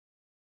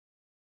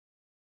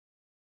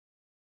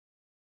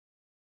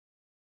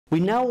We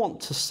now want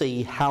to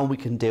see how we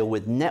can deal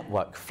with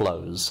network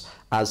flows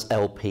as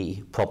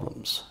LP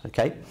problems,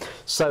 okay?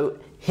 So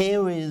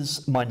here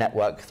is my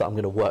network that I'm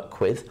going to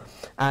work with,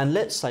 and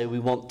let's say we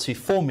want to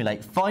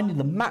formulate finding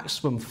the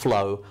maximum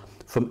flow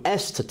from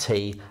S to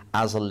T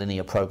as a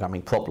linear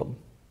programming problem.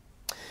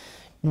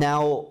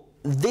 Now,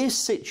 this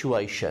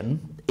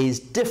situation is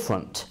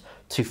different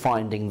to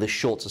finding the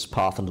shortest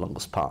path and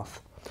longest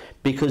path,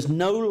 because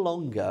no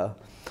longer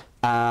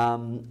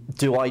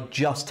do I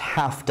just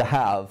have to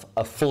have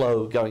a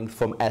flow going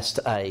from S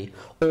to A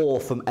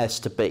or from S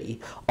to B.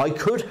 I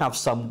could have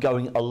some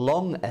going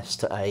along S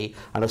to A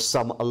and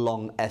some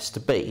along S to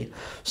B.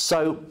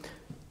 So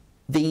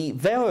the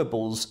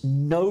variables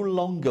no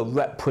longer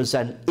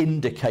represent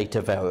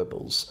indicator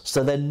variables,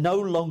 so they're no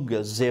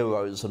longer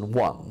zeros and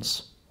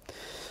ones.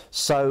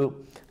 So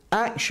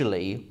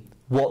actually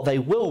what they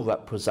will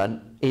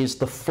represent is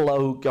the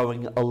flow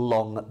going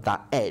along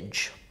that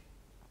edge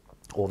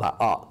or that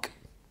arc.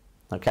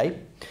 Okay?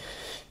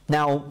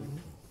 Now,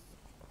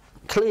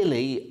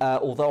 clearly,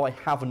 although I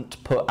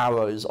haven't put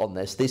arrows on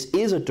this, this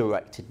is a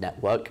directed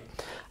network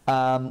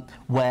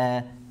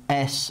where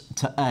S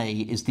to A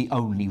is the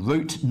only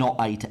route, not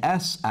A to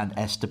S, and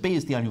S to B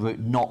is the only route,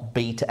 not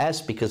B to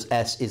S, because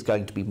S is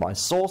going to be my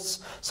source.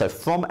 So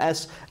from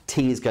S,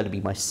 T is going to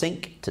be my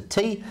sink to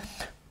T.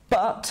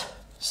 But,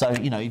 so,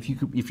 you know, if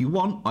you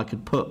want, I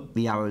could put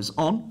the arrows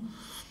on.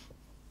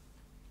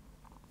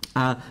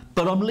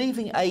 But I'm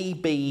leaving A,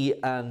 B,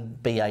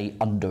 and BA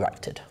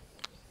undirected.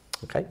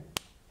 Okay?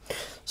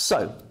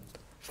 So,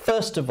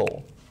 first of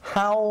all,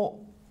 how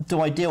do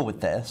I deal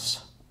with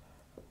this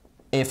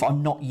if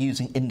I'm not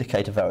using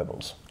indicator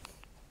variables?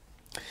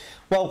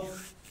 Well,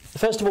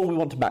 first of all, we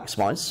want to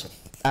maximize,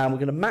 and we're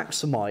going to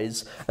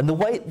maximize, and the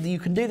way you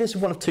can do this in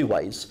one of two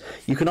ways.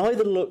 You can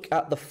either look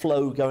at the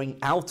flow going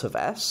out of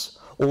S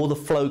or the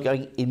flow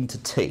going into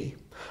T.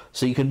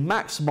 So you can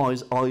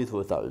maximize either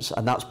of those,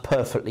 and that's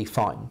perfectly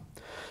fine.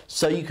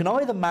 So you can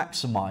either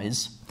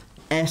maximize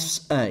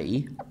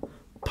SA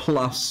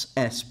plus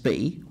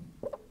SB,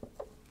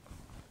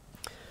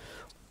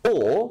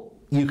 or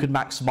you can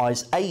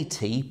maximize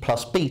AT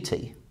plus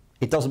BT.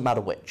 It doesn't matter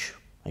which.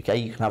 Okay,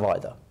 you can have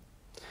either.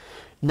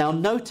 Now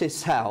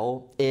notice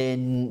how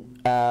in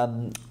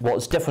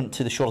what's different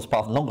to the shortest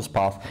path and longest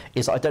path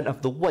is I don't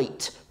have the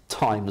weight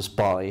times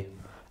by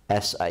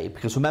SA,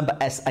 because remember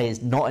SA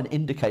is not an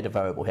indicator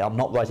variable here. I'm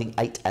not writing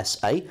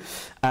 8SA.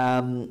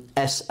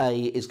 SA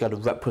is going to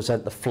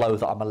represent the flow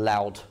that I'm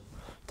allowed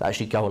to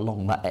actually go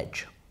along that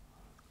edge.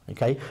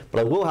 Okay, but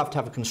I will have to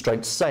have a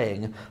constraint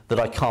saying that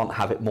I can't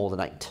have it more than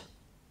 8.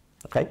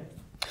 Okay,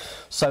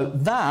 so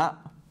that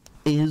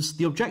is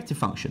the objective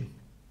function.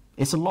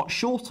 It's a lot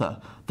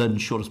shorter than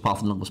shortest path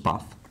and longest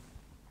path.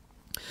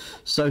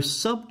 So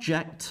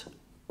subject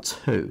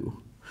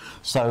to.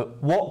 So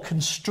what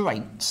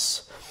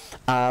constraints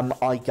am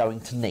I going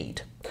to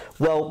need?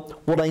 Well,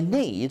 what I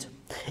need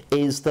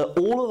is that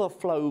all of the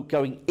flow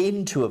going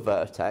into a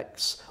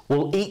vertex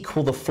will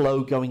equal the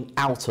flow going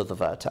out of the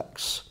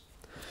vertex.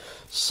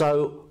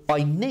 So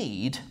I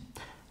need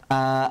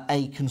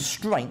a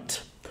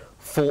constraint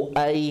for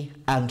A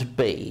and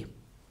B.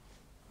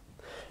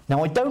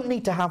 Now I don't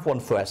need to have one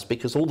for S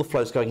because all the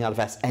flow is going out of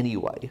S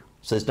anyway,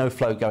 so there's no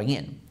flow going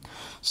in.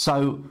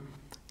 So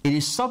it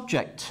is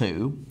subject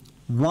to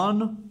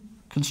one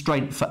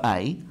constraint for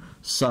A,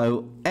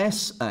 so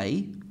SA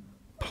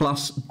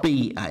plus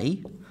BA,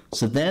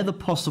 so they're the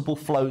possible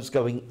flows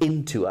going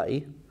into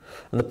A,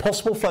 and the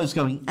possible flows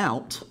going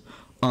out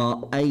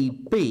are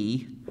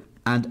AB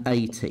and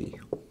AT.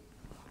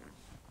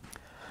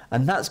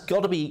 And that's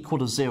got to be equal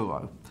to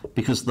 0,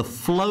 because the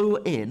flow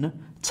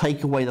in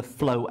take away the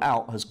flow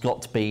out has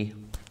got to be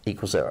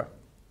equal 0.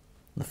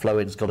 The flow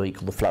in has got to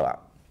equal the flow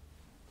out.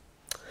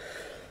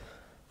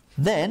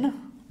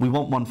 Then we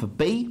want one for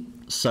B,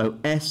 so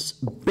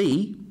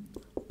SB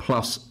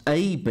plus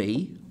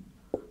AB,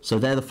 so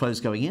they're the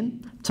flows going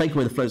in, take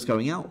away the flows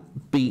going out,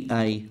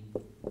 BA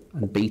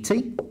and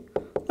BT,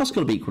 that's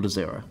got to be equal to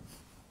 0.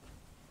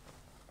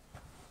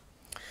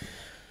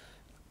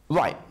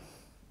 Right,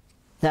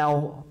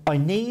 now I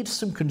need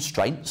some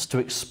constraints to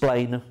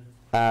explain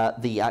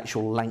the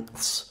actual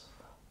lengths,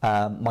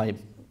 my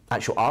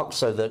actual arcs,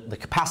 so the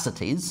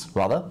capacities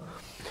rather.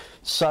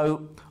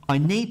 So I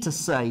need to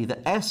say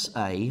that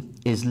SA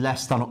is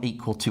less than or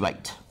equal to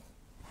 8.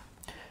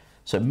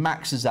 So it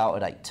maxes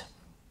out at 8.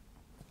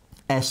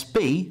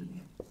 SB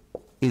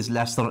is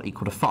less than or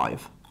equal to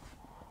 5.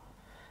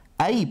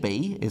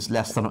 AB is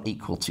less than or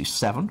equal to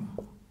 7.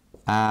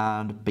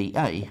 And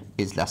BA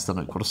is less than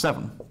or equal to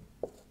 7.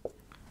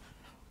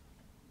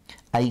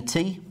 AT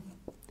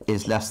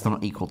is less than or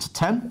equal to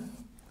 10.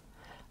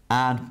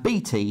 And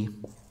BT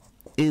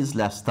is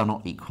less than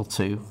or equal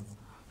to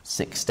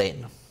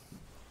 16.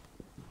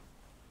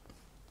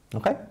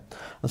 Okay?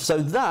 And so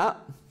that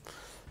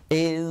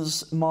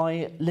is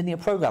my linear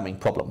programming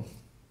problem.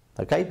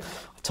 Okay?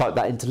 I type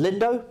that into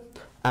Lindo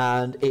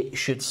and it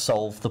should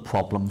solve the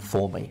problem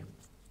for me.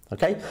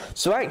 Okay,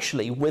 so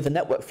actually with a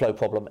network flow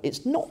problem,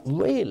 it's not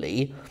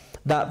really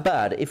that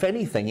bad. If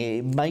anything,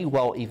 it may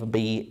well even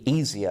be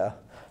easier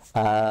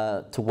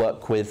to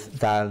work with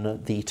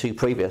than the two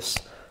previous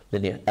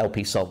linear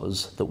LP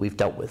solvers that we've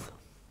dealt with.